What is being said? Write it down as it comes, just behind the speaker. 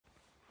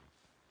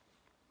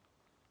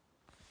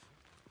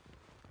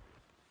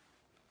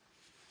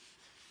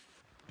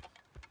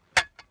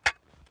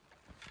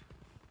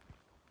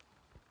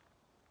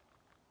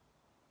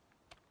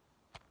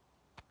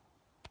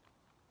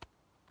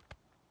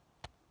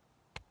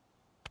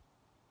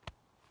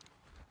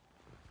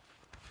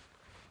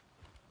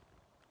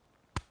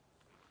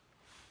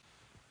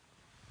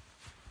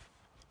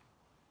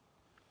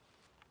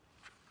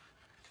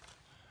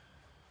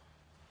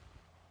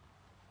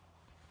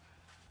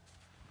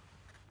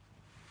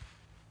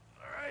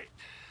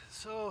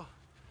So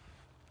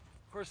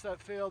of course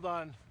that failed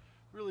on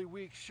really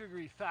weak,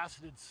 sugary,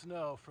 faceted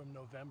snow from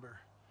November.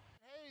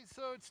 Hey,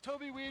 so it's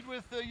Toby Weed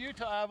with the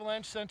Utah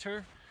Avalanche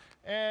Center,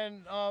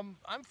 and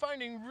I'm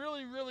finding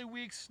really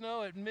weak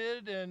snow at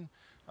mid and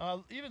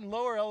even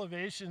lower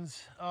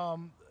elevations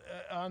on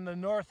the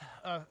north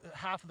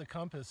half of the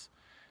compass.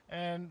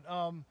 And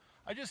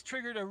I just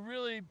triggered a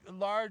really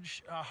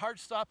large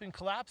heart-stopping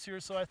collapse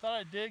here, so I thought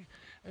I'd dig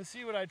and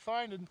see what I'd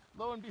find, and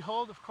lo and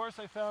behold, of course,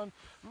 I found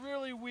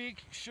really weak,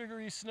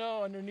 sugary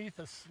snow underneath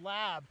a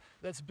slab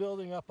that's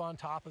building up on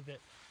top of it.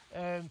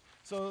 And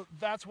so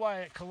that's why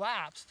it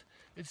collapsed.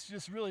 It's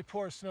just really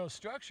poor snow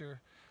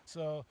structure.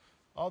 So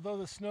although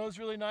the snow's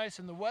really nice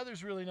and the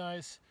weather's really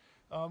nice,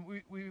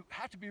 we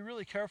have to be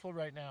really careful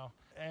right now,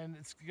 and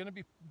it's going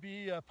to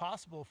be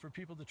possible for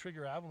people to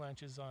trigger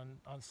avalanches on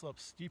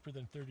slopes steeper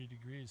than 30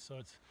 degrees. So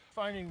it's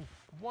finding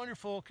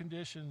wonderful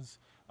conditions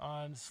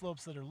on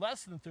slopes that are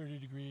less than 30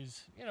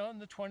 degrees, you know, in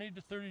the 20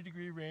 to 30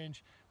 degree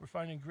range. We're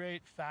finding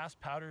great fast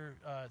powder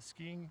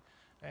skiing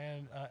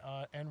and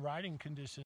riding conditions.